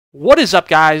What is up,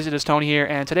 guys? It is Tony here,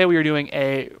 and today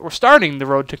we're starting the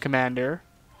Road to Commander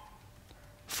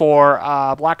for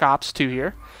Black Ops 2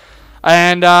 here.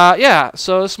 And yeah,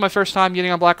 so this is my first time getting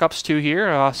on Black Ops 2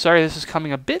 here. Sorry this is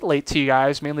coming a bit late to you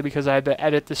guys, mainly because I had to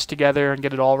edit this together and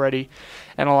get it all ready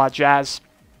and all that jazz.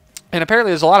 And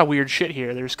apparently there's a lot of weird shit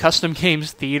here. There's custom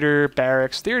games, theater,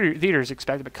 barracks. Theater's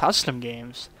expected, but custom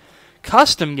games.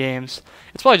 Custom games.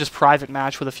 It's probably just private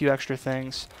match with a few extra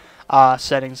things.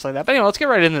 Settings like that. But anyway, let's get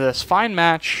right into this. Find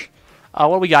match.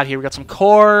 What do we got here? We got some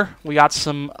core. We got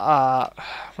some, what are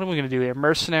we going to do here?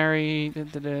 Mercenary,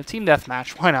 team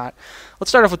deathmatch. Why not? Let's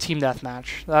start off with team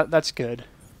deathmatch. That's good.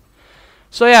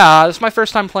 So yeah, this is my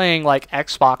first time playing, like,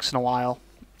 Xbox in a while.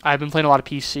 I've been playing a lot of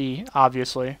PC,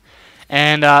 obviously.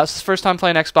 And, this is the first time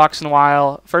playing Xbox in a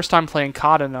while. First time playing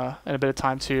COD in a bit of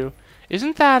time, too.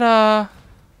 Isn't that,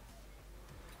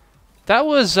 that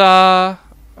was,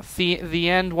 the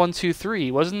end 1, 2, 3.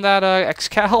 Wasn't that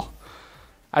XCal?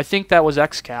 I think that was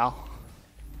XCal.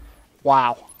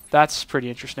 Wow, that's pretty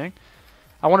interesting.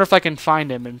 I wonder if I can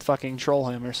find him and fucking troll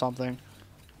him or something.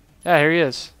 Yeah, here he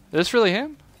is. Is this really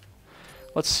him?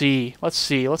 Let's see. Let's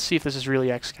see if this is really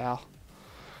XCal.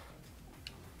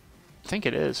 I think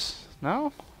it is.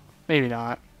 No? Maybe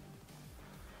not.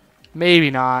 Maybe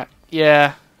not.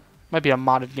 Yeah. Might be a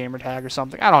modded gamer tag or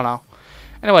something. I don't know.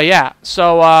 Anyway, yeah,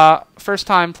 so first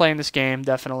time playing this game,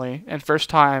 definitely, and first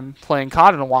time playing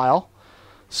COD in a while.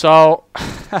 So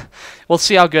we'll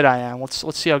see how good I am. Let's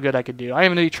see how good I could do. I am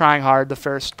going to be trying hard the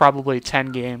first probably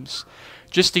 10 games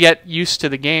just to get used to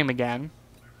the game again.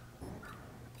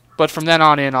 But from then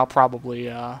on in, I'll probably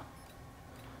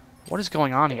what is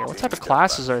going on here? What type of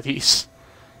classes are these?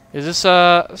 Is this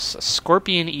a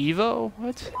Scorpion Evo?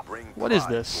 What is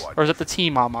this? Or is it the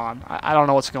team I'm on? I don't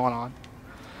know what's going on.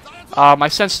 My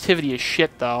sensitivity is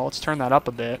shit, though. Let's turn that up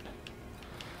a bit.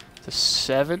 To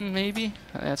 7, maybe?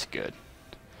 That's good.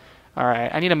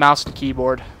 Alright, I need a mouse and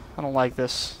keyboard. I don't like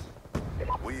this.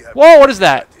 Whoa, what is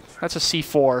that? That's a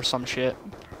C4 or some shit.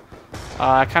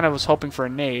 I kind of was hoping for a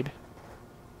nade.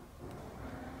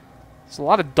 There's a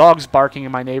lot of dogs barking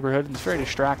in my neighborhood, and it's very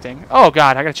distracting. Oh,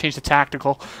 God, I gotta change to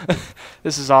tactical.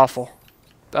 This is awful.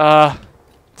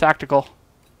 Tactical.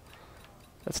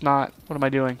 That's not... What am I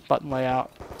doing? Button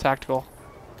layout. Tactical.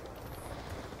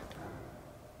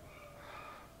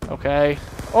 Okay.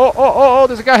 Oh,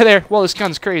 there's a guy there. Well, this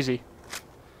gun's crazy.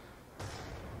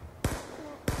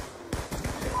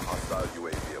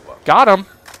 Got him.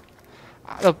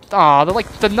 Aw, they're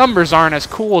like, the numbers aren't as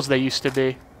cool as they used to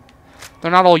be.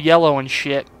 They're not all yellow and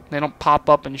shit. They don't pop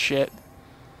up and shit.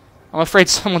 I'm afraid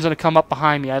someone's gonna come up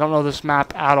behind me. I don't know this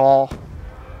map at all.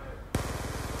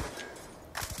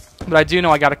 But I do know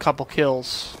I got a couple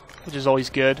kills, which is always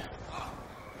good.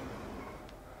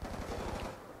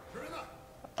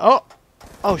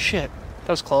 Oh shit. That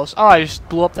was close. Oh, I just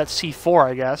blew up that C4,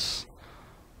 I guess.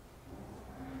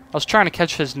 I was trying to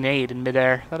catch his nade in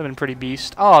midair. That would have been pretty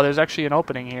beast. Oh, there's actually an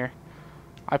opening here.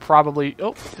 I probably...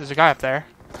 Oh, there's a guy up there.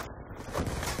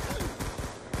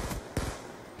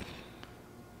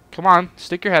 Come on,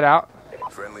 stick your head out.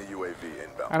 Friendly UAV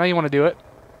inbound. I know you want to do it.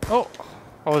 Oh,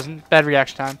 that wasn't bad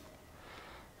reaction time.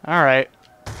 Alright.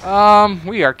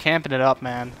 We are camping it up,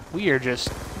 man. We are just...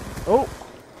 Oh.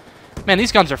 Man,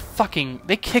 these guns are fucking...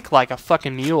 They kick like a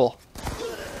fucking mule.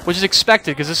 Which is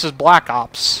expected, because this is Black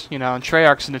Ops. You know, and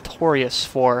Treyarch's notorious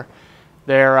for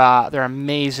their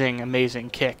amazing, amazing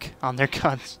kick on their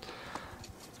guns.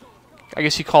 I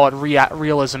guess you call it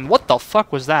realism. What the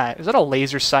fuck was that? Is that a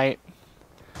laser sight?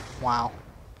 Wow.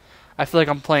 I feel like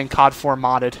I'm playing COD 4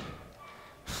 modded.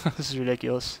 This is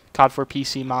ridiculous. COD 4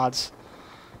 PC mods.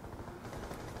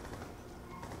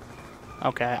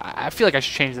 Okay, I feel like I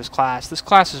should change this class. This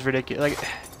class is ridiculous. Like,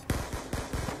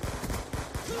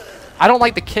 I don't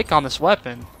like the kick on this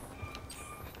weapon.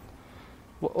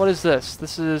 What is this?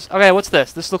 This is... Okay, what's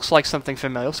this? This looks like something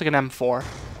familiar. It looks like an M4.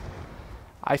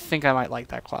 I think I might like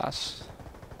that class.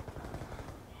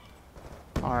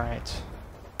 Alright.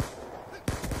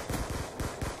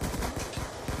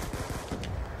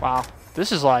 Wow.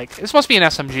 This is like... This must be an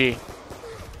SMG.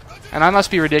 And I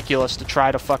must be ridiculous to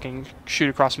try to fucking shoot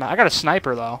across the map. I got a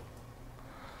sniper, though.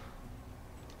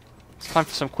 It's time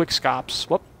for some quick scopes.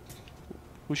 Whoop.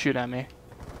 Who's shooting at me?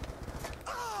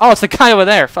 Oh, it's the guy over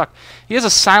there. Fuck. He has a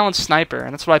silent sniper,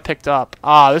 and that's what I picked up.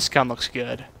 Ah, this gun looks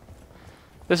good.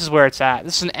 This is where it's at.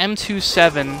 This is an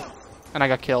M27, and I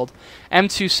got killed.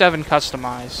 M27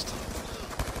 customized.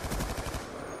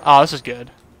 Oh, this is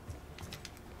good.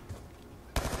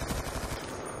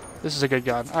 This is a good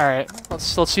gun. Alright, let's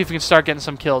see if we can start getting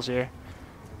some kills here.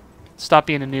 Stop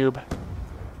being a noob.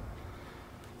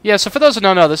 Yeah, so for those who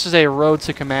don't know, this is a Road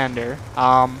to Commander.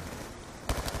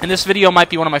 And this video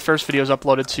might be one of my first videos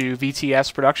uploaded to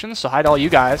VTS Productions, so hi to all you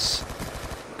guys.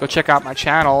 Go check out my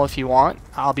channel if you want.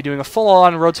 I'll be doing a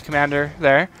full-on Road to Commander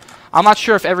there. I'm not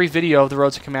sure if every video of the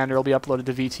Road to Commander will be uploaded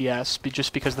to VTS,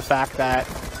 just because of the fact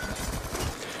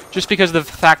that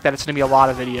it's going to be a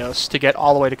lot of videos to get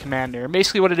all the way to Commander. And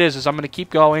basically what it is I'm going to keep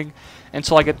going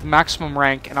until I get the maximum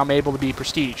rank and I'm able to be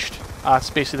prestiged. That's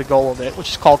basically the goal of it,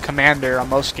 which is called Commander on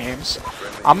most games.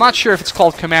 I'm not sure if it's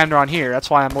called Commander on here.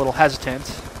 That's why I'm a little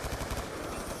hesitant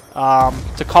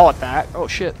to call it that. Oh,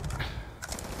 shit.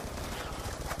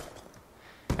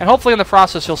 And hopefully in the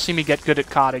process you'll see me get good at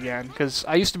COD again, because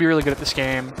I used to be really good at this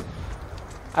game,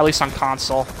 at least on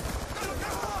console,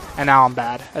 and now I'm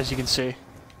bad, as you can see.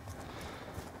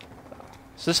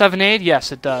 Does this have a nade?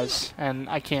 Yes, it does, and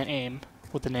I can't aim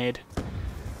with the nade.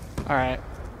 Alright.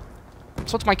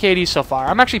 So what's my KD so far?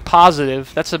 I'm actually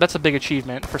positive. That's a big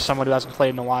achievement for someone who hasn't played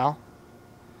in a while.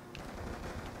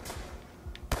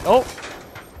 Oh!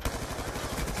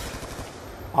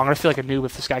 Oh, I'm gonna feel like a noob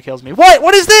if this guy kills me. What?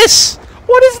 What is this?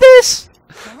 What is this?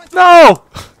 No!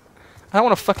 I don't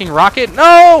want a fucking rocket.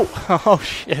 No! Oh,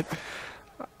 shit.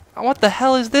 What the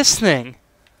hell is this thing?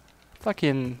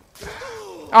 Fucking...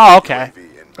 Oh, okay.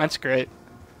 That's great.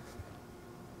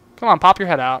 Come on, pop your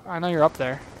head out. I know you're up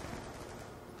there.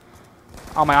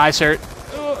 Oh, my eyes hurt.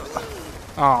 Oh,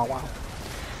 wow.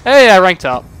 Hey, I ranked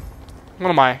up. What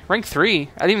am I? Rank 3?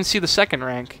 I didn't even see the second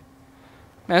rank.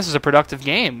 Man, this is a productive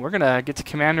game. We're gonna get to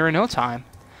Commander in no time.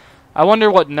 I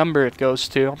wonder what number it goes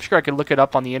to. I'm sure I could look it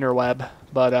up on the interweb,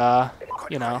 but,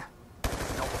 you know.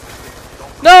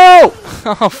 No!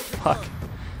 Oh, fuck.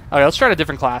 Okay, let's try a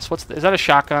different class. Is that a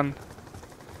shotgun?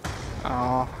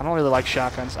 Oh, I don't really like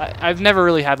shotguns. I've never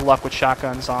really had luck with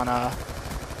shotguns on,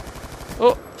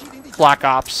 Black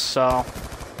Ops, so...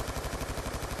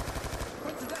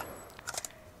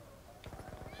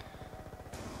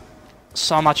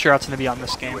 So I'm not sure how it's going to be on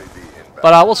this game.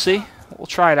 But we'll see. We'll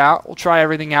try it out. We'll try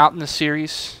everything out in this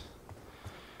series.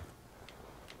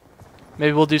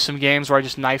 Maybe we'll do some games where I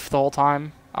just knife the whole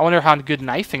time. I wonder how good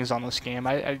knifing is on this game.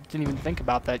 I didn't even think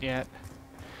about that yet.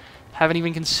 Haven't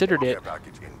even considered it. Is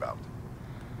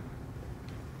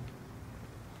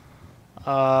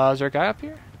there a guy up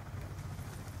here?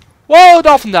 Whoa,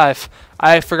 dolphin dive!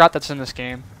 I forgot that's in this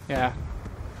game. Yeah.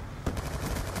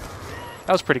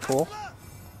 That was pretty cool.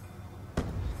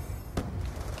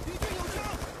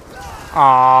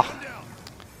 Aw.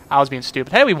 I was being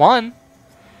stupid. Hey, we won!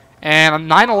 And I'm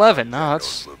 9-11. No,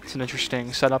 that's an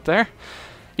interesting setup there.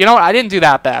 You know what? I didn't do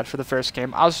that bad for the first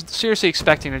game. I was seriously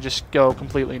expecting to just go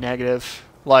completely negative.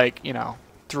 Like, you know,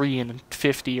 3 and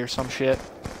 50 or some shit.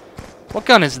 What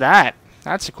gun is that?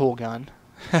 That's a cool gun.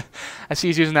 I see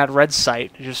he's using that red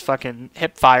sight to just fucking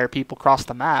hip fire people across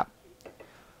the map.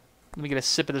 Let me get a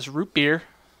sip of this root beer.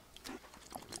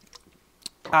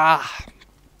 Ah.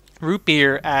 Root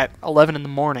beer at 11 in the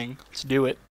morning. Let's do it.